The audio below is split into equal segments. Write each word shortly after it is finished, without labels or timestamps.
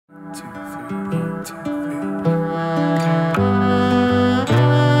There's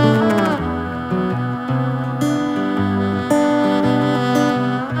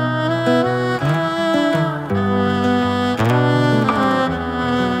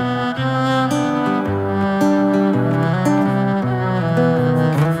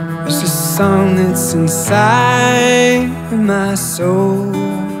a song that's inside my soul.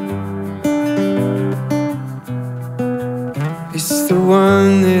 It's the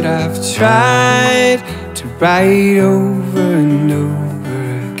one that I've tried to write over and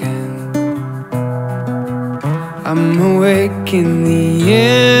over again. I'm awake in the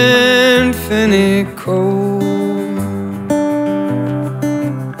infinite cold,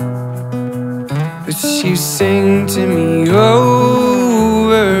 but you sing to me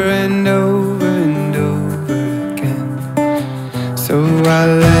over and over and over again. So I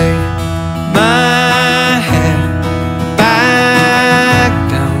lay my head back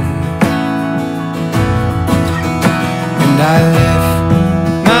down and I lift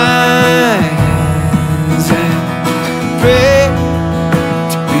my hands and pray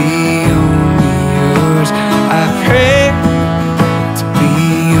to be only yours. I pray to be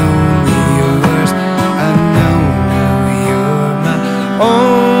only yours. I know now you're my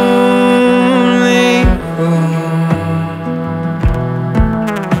only home.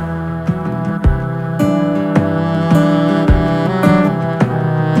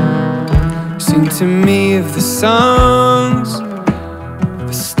 Sing to me of the songs,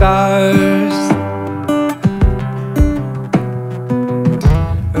 the stars,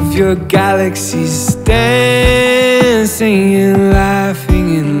 of your galaxies dancing and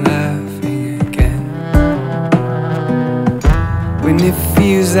laughing again. When it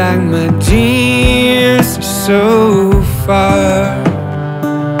feels like my dreams are so far,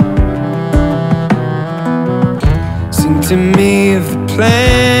 sing to me of the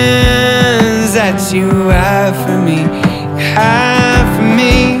plans that you have for me,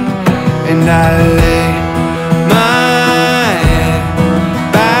 and I lay my head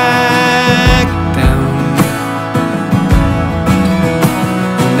back down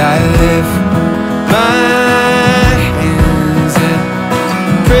and I lift my hands and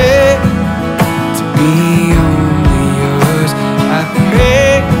pray to be only yours. I pray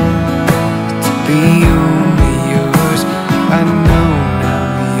to be only yours. I know now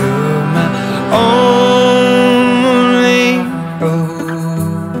you're my only hope.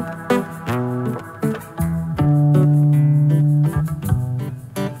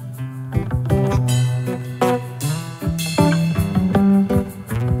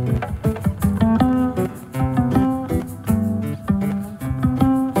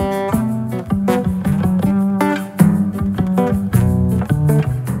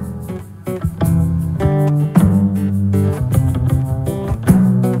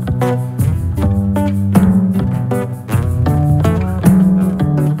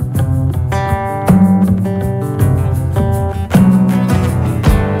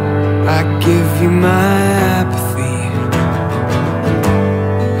 I give you my apathy,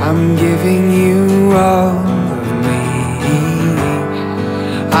 I'm giving you all of me.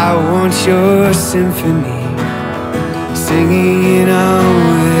 I want your symphony, singing in all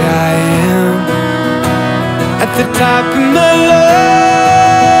that I am. At the top of my lungs